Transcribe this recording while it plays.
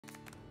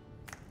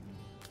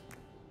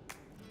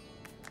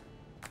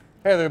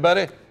Hey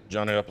everybody,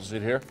 Johnny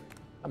Appleseed here.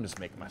 I'm just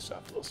making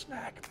myself a little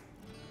snack.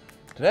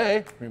 Today,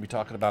 we're going to be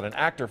talking about an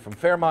actor from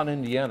Fairmont,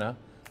 Indiana,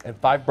 and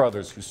 5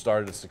 brothers who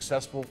started a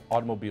successful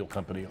automobile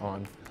company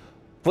on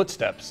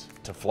footsteps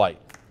to flight.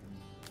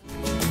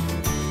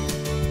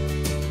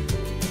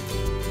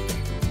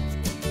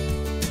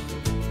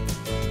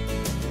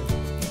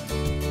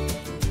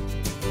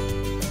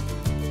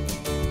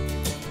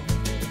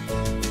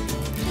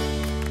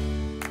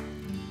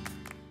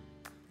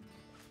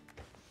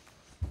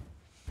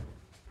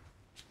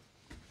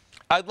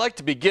 I'd like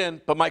to begin,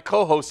 but my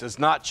co-host has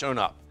not shown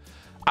up.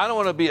 I don't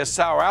want to be a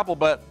sour apple,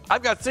 but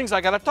I've got things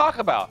I got to talk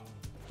about.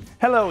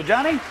 Hello,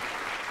 Johnny.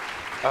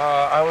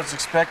 I was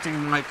expecting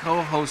my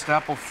co-host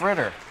Apple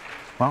Fritter.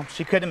 Well,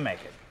 she couldn't make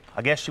it.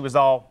 I guess she was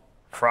all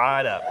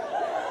fried up.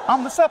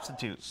 I'm the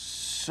substitute.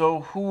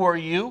 So who are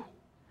you?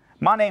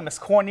 My name is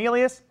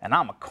Cornelious, and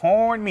I'm a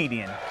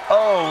corn-median.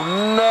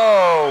 Oh,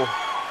 no.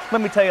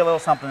 Let me tell you a little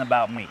something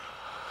about me.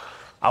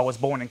 I was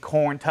born in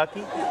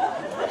Corn-tucky.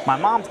 My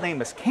mom's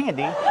name is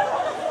Candy,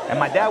 and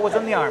my dad was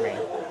in the Army.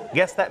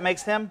 Guess that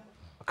makes him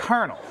a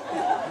colonel.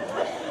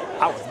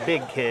 I was a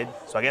big kid,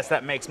 so I guess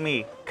that makes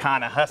me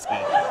kind of husky.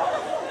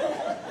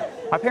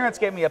 My parents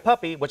gave me a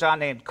puppy, which I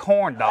named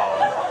Corn Dog.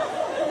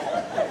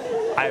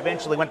 I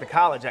eventually went to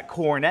college at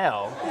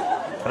Cornell,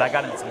 but I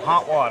got into some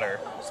hot water,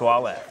 so I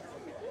left.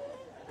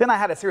 Then I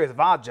had a series of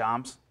odd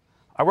jobs.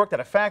 I worked at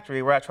a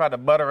factory where I tried to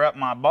butter up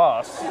my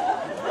boss,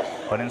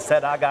 but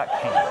instead I got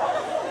canned.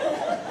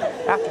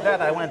 After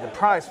that, I went into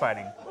prize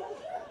fighting.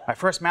 My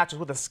first match was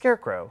with a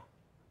scarecrow,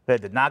 but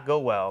it did not go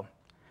well.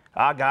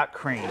 I got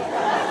creamed.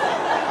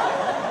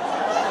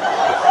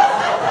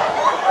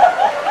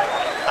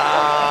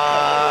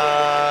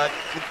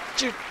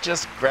 Could you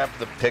just grab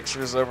the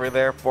pictures over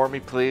there for me,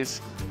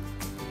 please?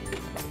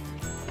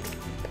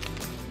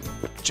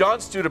 John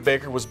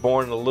Studebaker was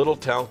born in a little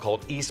town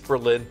called East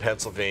Berlin,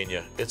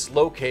 Pennsylvania. It's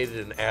located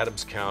in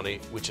Adams County,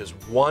 which is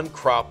one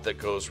crop that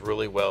goes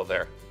really well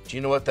there. Do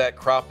you know what that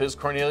crop is,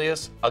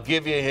 Cornelius? I'll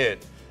give you a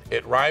hint.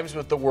 It rhymes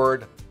with the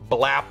word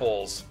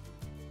blapples.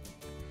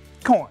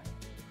 Corn.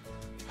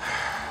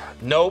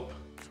 Nope.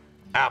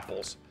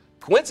 Apples.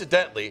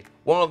 Coincidentally,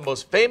 one of the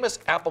most famous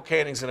apple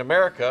cannings in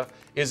America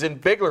is in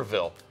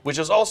Biglerville, which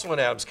is also in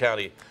Adams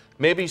County.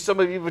 Maybe some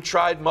of you have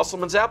tried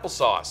Musselman's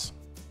applesauce.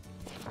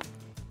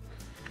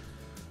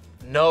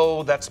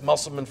 No, that's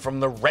Musselman from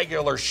the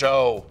regular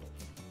show.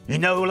 You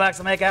know who likes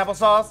to make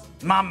applesauce?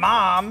 My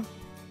mom.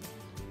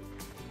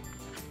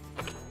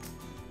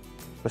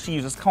 But she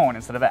uses corn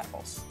instead of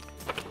apples.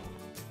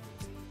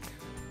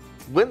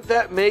 Wouldn't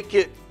that make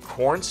it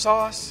corn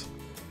sauce?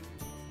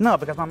 No,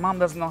 because my mom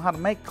doesn't know how to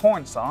make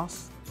corn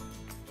sauce.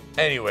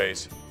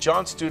 Anyways,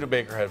 John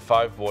Studebaker had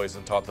 5 boys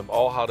and taught them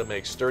all how to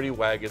make sturdy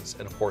wagons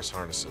and horse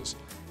harnesses.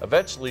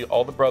 Eventually,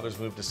 all the brothers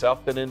moved to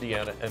South Bend,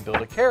 Indiana and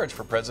built a carriage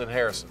for President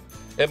Harrison.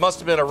 It must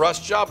have been a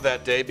rush job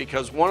that day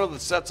because one of the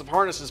sets of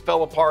harnesses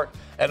fell apart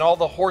and all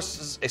the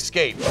horses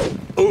escaped.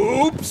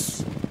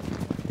 Oops!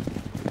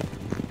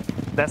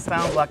 That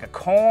sounds like a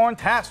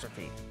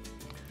corn-tastrophe.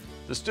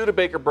 The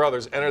Studebaker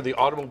brothers entered the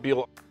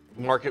automobile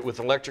market with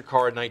an electric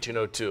car in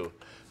 1902.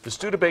 The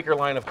Studebaker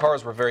line of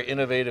cars were very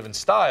innovative in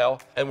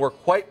style and were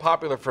quite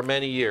popular for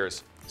many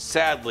years.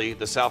 Sadly,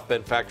 the South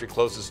Bend factory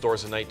closed its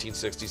doors in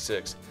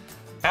 1966.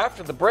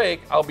 After the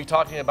break, I'll be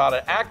talking about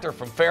an actor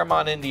from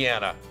Fairmont,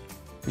 Indiana.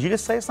 Did you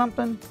just say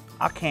something?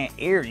 I can't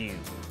hear you.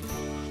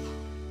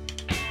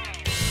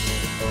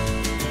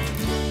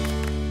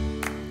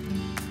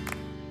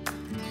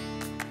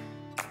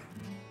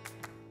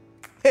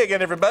 Hey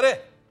again, everybody.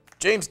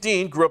 James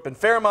Dean grew up in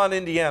Fairmont,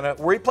 Indiana,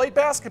 where he played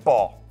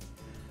basketball.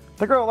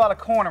 They grow a lot of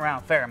corn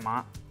around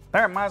Fairmont.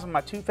 That reminds me of my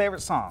 2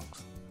 favorite songs,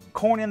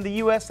 Corn in the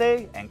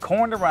USA and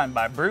Corn to Run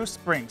by Bruce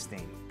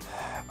Springsteen.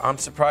 I'm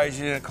surprised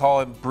you didn't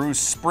call him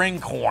Bruce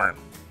Springcorn.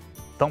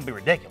 Don't be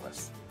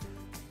ridiculous.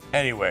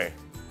 Anyway,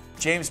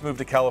 James moved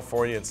to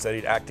California and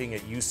studied acting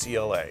at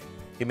UCLA.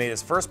 He made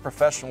his first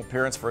professional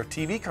appearance for a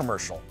TV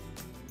commercial.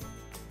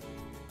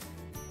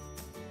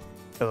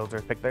 Oh,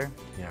 there's a pic there?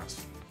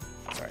 Yes.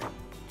 Sorry.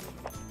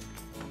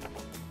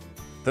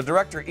 The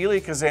director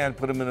Elia Kazan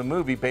put him in a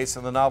movie based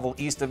on the novel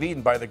East of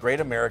Eden by the great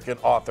American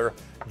author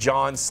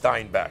John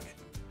Steinbeck.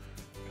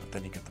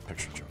 Then you get the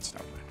picture of John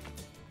Steinbeck.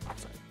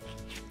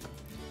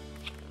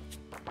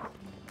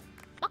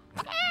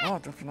 Oh,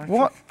 that's a nice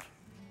What?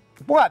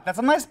 picture. What? That's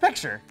a nice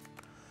picture.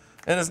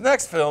 In his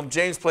next film,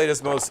 James played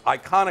his most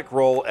iconic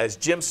role as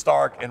Jim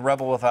Stark in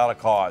Rebel Without a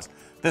Cause.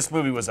 This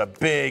movie was a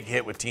big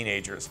hit with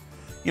teenagers.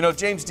 You know,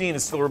 James Dean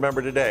is still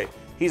remembered today.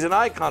 He's an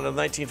icon of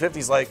the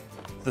 1950s, like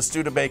the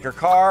Studebaker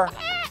car,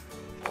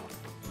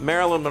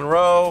 Marilyn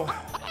Monroe,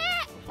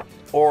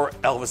 or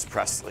Elvis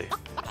Presley.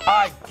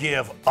 I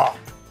give up.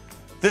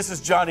 This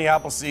is Johnny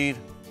Appleseed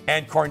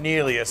and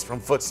Cornelius from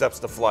Footsteps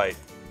to Flight.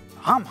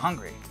 I'm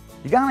hungry.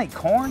 You got any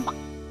corn?